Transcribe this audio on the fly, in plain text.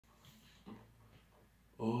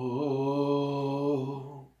Oh,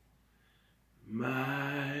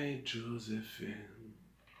 my Joséphine,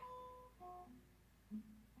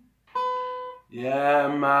 yeah,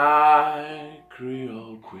 my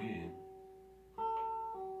Creole queen,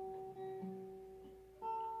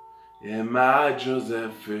 yeah, my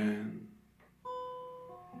Joséphine,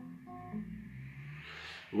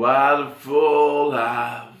 what a fool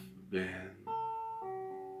I've been.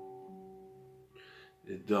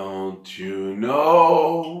 Don't you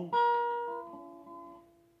know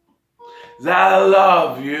that I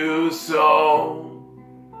love you so?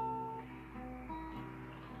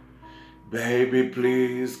 Baby,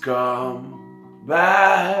 please come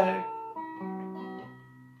back.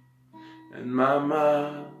 And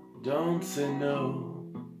mama, don't say no.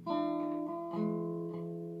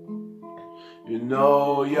 You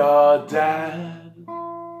know your dad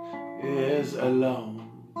is alone,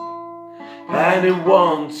 and he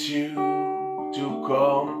wants you to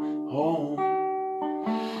come home.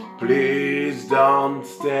 Please don't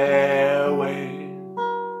stay away,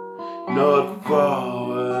 not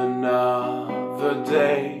for another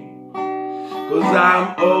day, 'cause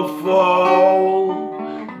I'm awful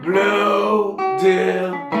blue,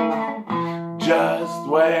 dear, just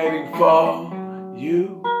waiting for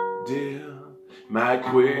you, dear. My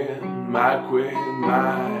queen, my queen,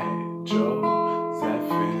 my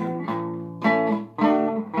Joséphine.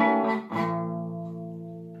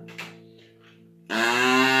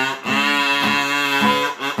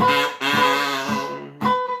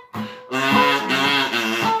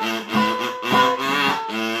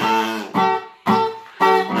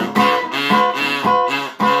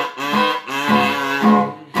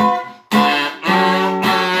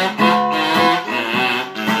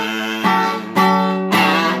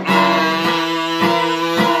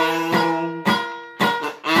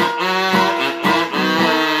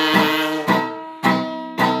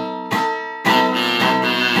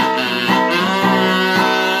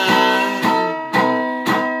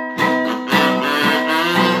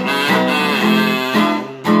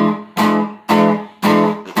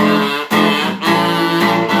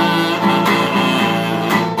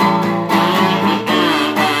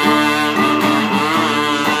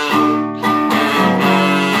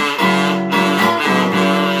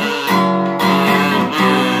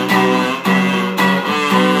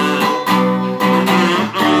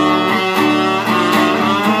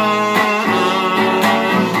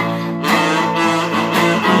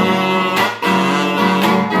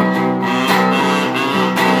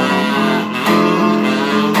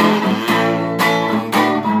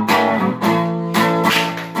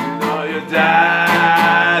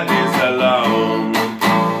 Dad is alone,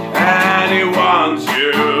 and he wants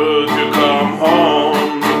you to come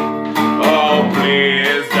home. Oh,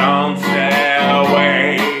 please don't stay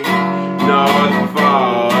away, not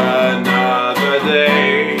for another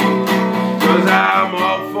day, 'cause I'm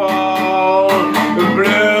awful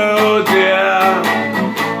blue, dear,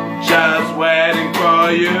 just waiting for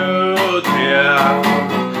you, dear.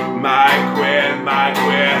 My queen, my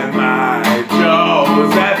queen.